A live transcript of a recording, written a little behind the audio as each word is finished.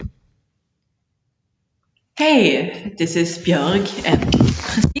Hey, this is Björg and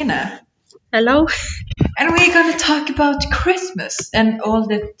Christina, Hello. and we're gonna talk about Christmas and all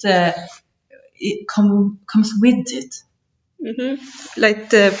that comes with it. Like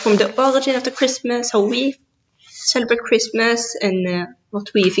from the origin of the Christmas, how we celebrate Christmas, and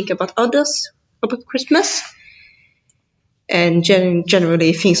what we think about others about Christmas, and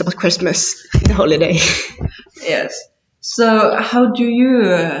generally things about Christmas, the holiday. Yes. So, how do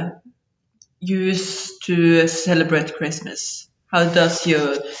you used to celebrate Christmas? How does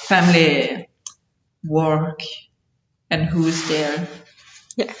your family work, and who's there?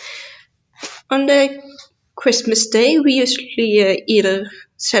 Yeah. On the Christmas day, we usually either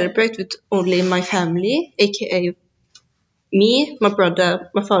celebrate with only my family, aka me, my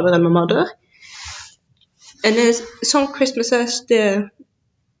brother, my father, and my mother. And then some Christmases,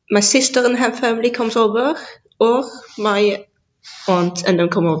 my sister and her family comes over, or my aunt and them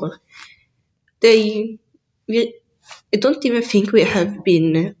come over. I don't even think we have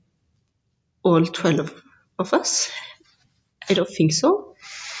been all 12 of us. I don't think so.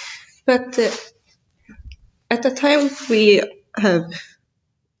 But at the time, we have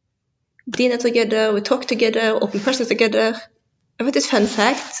dinner together, we talk together, open presents together. But this fun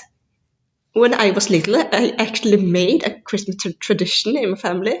fact, when I was little, I actually made a Christmas tradition in my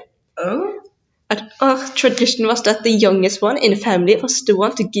family. Oh, And our tradition was that the youngest one in the family was the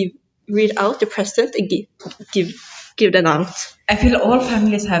one to read out the present and give them out. I feel all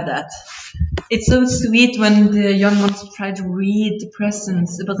families have that. It's so sweet when the young ones try to read the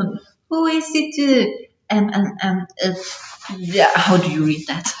presents about them. Who is it? Yeah. How do you read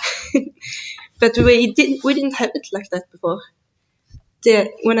that? But we didn't have it like that before.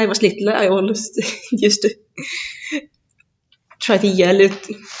 When I was little, I always used to try to yell it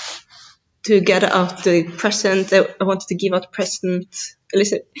to get out the present. I wanted to give out present.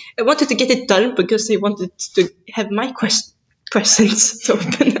 Listen, I wanted to get it done because I wanted to have my presents to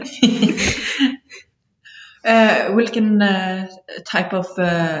open. Vilken type of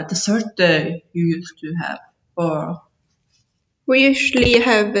dessert you used to have? Or We usually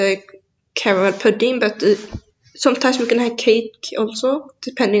have caramel pudding, but sometimes we can have cake also,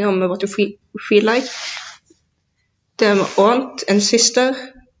 depending on what we feel like. The aunt and sister,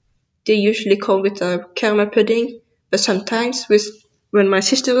 they usually come with a caramel pudding, but sometimes when my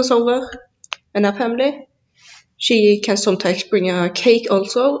sister is over and her family, she can sometimes bring a cake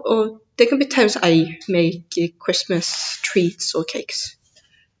also, or there can be times I make Christmas treats or cakes.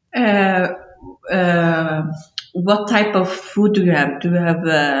 uh, uh, what type of food do you have? Do you have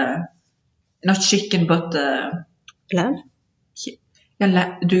not chicken but Lamb?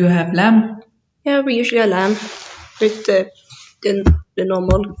 do you have lamb? Yeah, we usually have lamb with the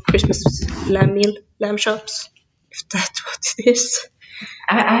normal Christmas lamb chops, if that's what it is.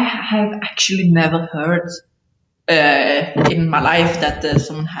 I have actually never heard in my life that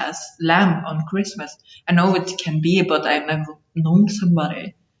someone has lamb on Christmas. I know it can be, but I've never known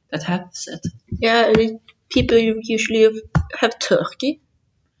somebody that has it. Yeah, people usually have turkey.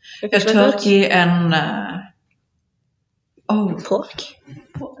 Have you A tried that? turkey and Pork.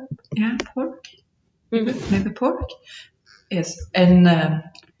 yeah, pork. Mhm. Maybe pork. Yes, and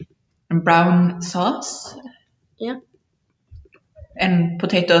brown sauce Yeah. and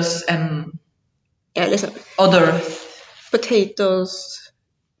potatoes and Yeah, listen. other. Potatoes,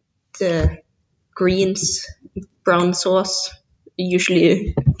 the greens, brown sauce,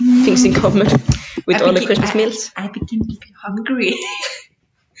 usually things in common with all the Christmas meals. I begin to be hungry.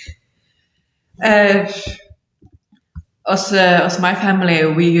 uh, as my family,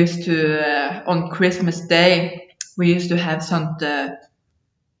 we used to on Christmas Day we used to have some.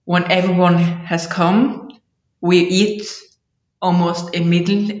 When everyone has come, we eat almost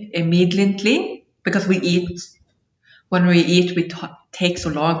immediately because we eat. When we eat, we take so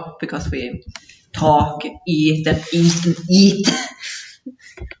long because we talk, eat, and eat and eat.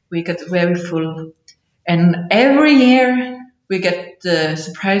 We get very full, and every year we get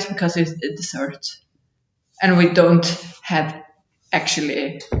surprised because it's a dessert, and we don't have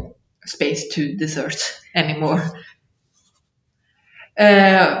actually space to dessert anymore.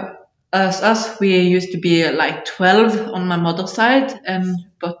 As us, we used to be like 12 on my mother's side,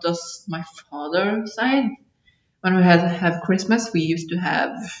 but as my father's side, when we have Christmas, we used to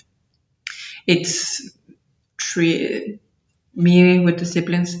have it's three, me with the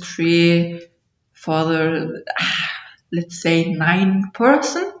siblings, three, father, let's say 9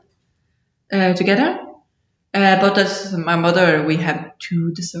 person together. But as my mother, we have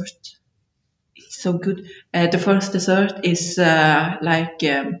 2 desserts. It's so good. The first dessert is like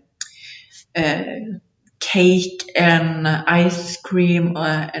uh, cake and ice cream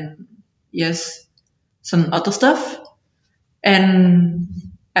and yes, some other stuff. And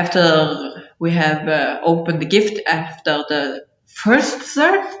after we have opened the gift after the first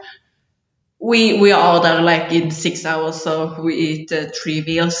dessert, we order like in 6 hours, so we eat 3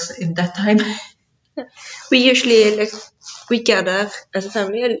 meals in that time. We usually we gather as a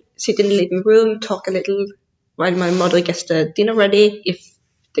family and sit in the living room, talk a little while my mother gets the dinner ready if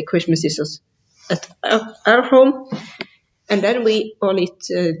the Christmas is at our home, and then we all eat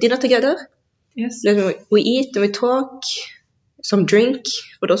dinner together. Yes. Then we eat and we talk, some drink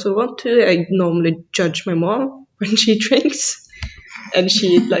for those who want to. I normally judge my mom when she drinks, and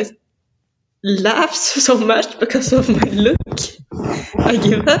she like laughs so much because of my look I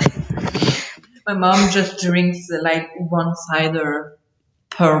give her. My mom just drinks like one cider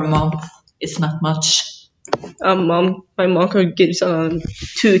per month. It's not much. My mom could give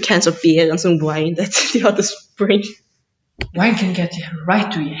 2 cans of beer and some wine that the others bring. Wine can get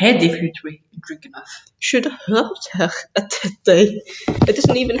right to your head if you drink enough. Should have hurt her at that day. It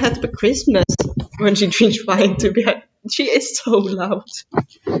doesn't even have to be Christmas when she drinks wine to be. She is so loud.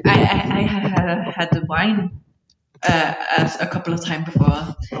 I have had the wine as a couple of times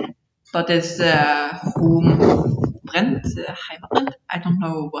before, but it's homebrent, heimatbrent. I don't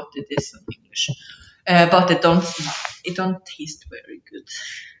know what it is in English, but it don't taste very good.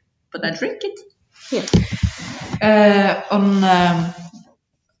 But I drink it. Yeah.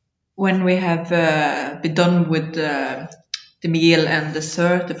 When we have been done with the meal and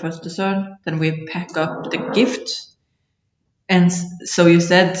dessert, the first dessert, then we pack up the gift. And so you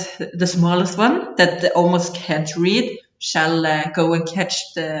said the smallest one that almost can't read shall go and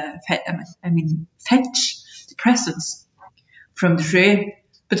fetch the presents from the tree.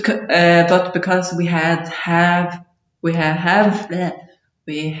 But because we had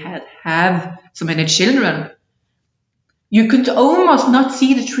so many children, you could almost not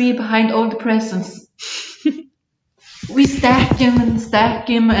see the tree behind all the presents. We stack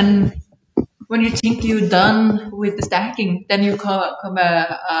them, and when you think you're done with the stacking, then you come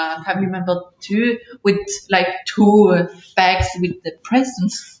a family member too with like 2 bags with the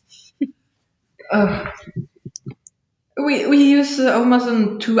presents. We use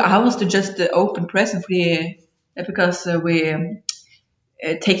almost 2 hours to just open presents because we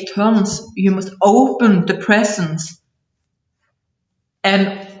take turns. You must open the presents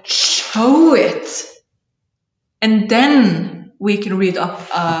and show it, and then we can read up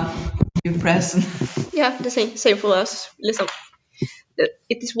a new present. Yeah, the same for us. Listen,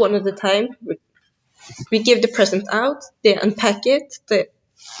 it is one at a time. We give the present out, they unpack it, they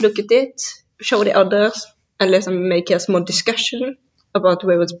look at it, show the others, and let them make a small discussion about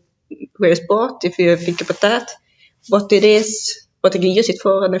where it's bought, if you think about that, what it is, what they can use it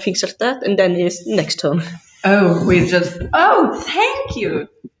for, and things like that, and then it's next turn. Thank you.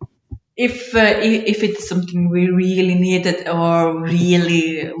 If it's something we really needed or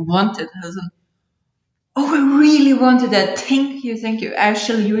really wanted, I really wanted that. Thank you. I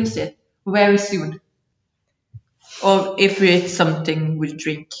shall use it very soon. Or if it's something we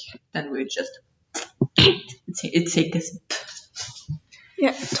drink, then we just take a sip.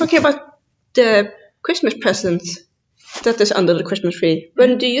 Yeah, talking about the Christmas presents that is under the Christmas tree.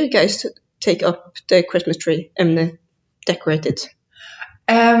 When do you guys take up the Christmas tree and decorate it?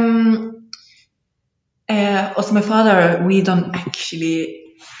 Also, my father, we don't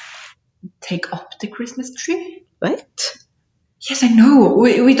actually take up the Christmas tree. What? Yes, I know.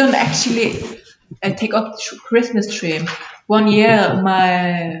 We don't actually take up the Christmas tree. One year,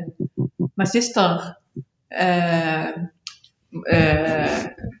 my sister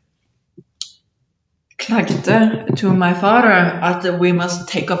klagde to my father that we must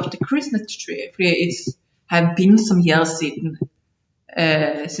take up the Christmas tree. It's have been some years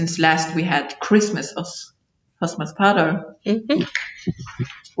since last we had Christmas hos my father. Mm-hmm.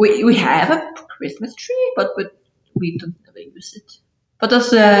 We have a Christmas tree, but we don't ever use it. But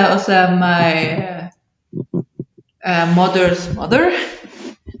also my mother's mother,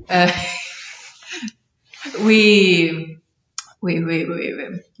 they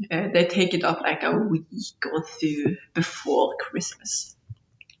take it up like a week or 2 before Christmas.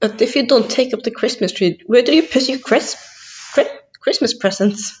 But if you don't take up the Christmas tree, where do you put your Christmas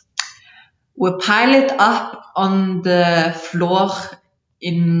presents? We pile it up on the floor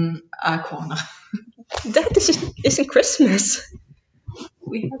in a corner. That isn't Christmas.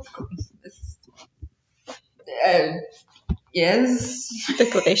 We have Christmas. Yes.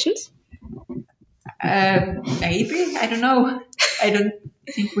 Decorations? Maybe. I don't know. I don't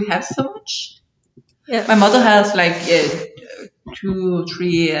think we have so much. Yeah. My mother has like 2 or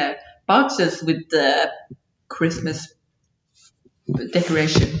 3 boxes with the Christmas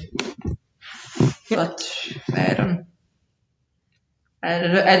decoration. but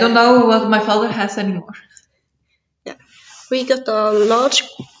I don't know what my father has anymore. We got a large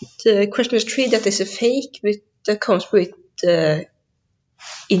Christmas tree that is a fake that comes with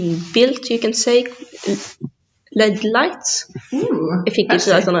inbuilt, you can say, LED lights. Ooh, I think it's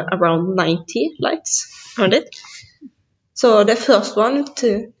like around 90 lights on it. So the first one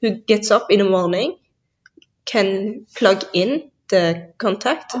who gets up in the morning can plug in the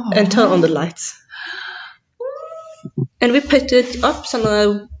contact and turn on the lights. And we put it up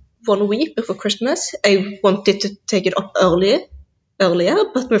 1 week before Christmas. I wanted to take it up earlier,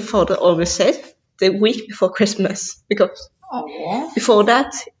 but my father always said the week before Christmas because before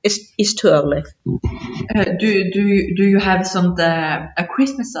that is too early. Do you have a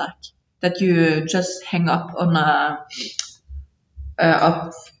Christmas sack that you just hang up on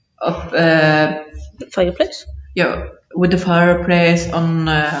up Fireplace? Yeah, with the fireplace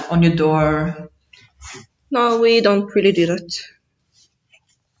on your door? No, we don't really do that.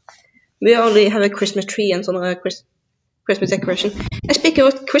 We only have a Christmas tree and some Christmas decoration. And speaking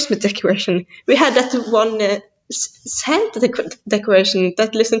of Christmas decoration, we had that one Santa decoration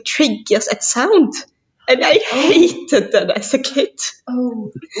that triggers at sound. And I hated that as a kid.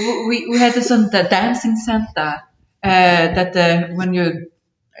 Oh, we had the dancing Santa that when you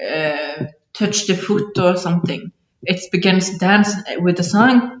touch the foot or something, it begins to dance with the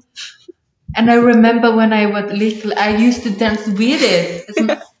song. And I remember when I was little, I used to dance with it.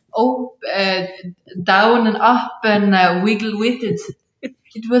 Down and up and wiggle with it.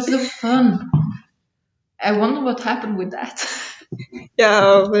 It was so fun. I wonder what happened with that.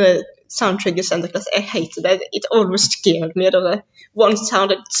 Yeah, the sound triggers Santa Claus. I hated that. It always scared me. The one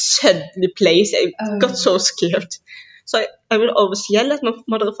sound that suddenly plays, I got so scared. So I will always yell at my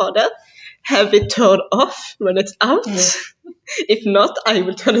mother and father, have it turned off when it's out. If not, I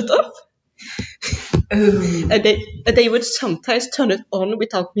will turn it off. And they would sometimes turn it on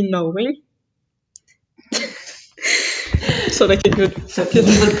without me knowing. So they could. So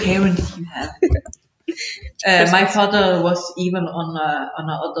evil parents you have. My father was even on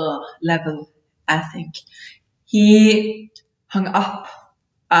another level, I think. He hung up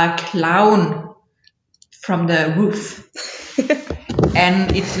a clown from the roof,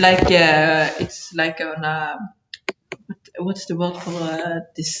 and it's like on a what's the word for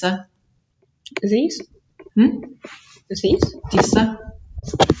disse? Disease? Disease? Disse?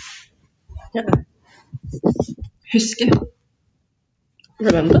 Yeah. Huske.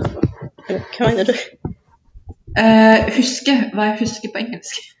 Remember? Hva mener du? Huske. Hva er huske på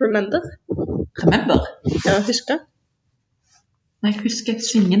engelsk? Remember? Remember? Ja, huske. Nei, huske.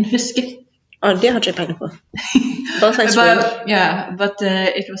 Svingen huske. Det har ikke jeg peiling på. But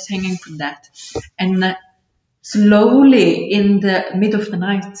it was hanging from that. And slowly in the mid of the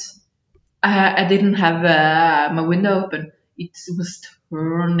night, I didn't have my window open. It was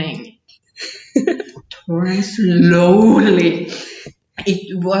turning slowly.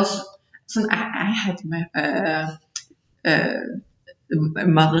 It was I had my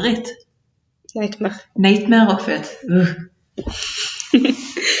mareritt. Nightmare of it.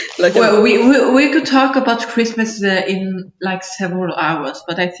 Well, we could talk about Christmas in like several hours,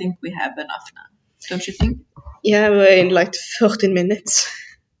 but I think we have enough now. Don't you think? Yeah, we're in like 13 minutes.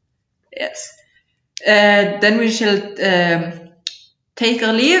 Yes. Then we shall take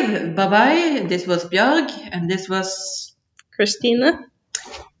our leave. Bye-bye. This was Björg, and this was Christina.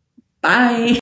 Bye.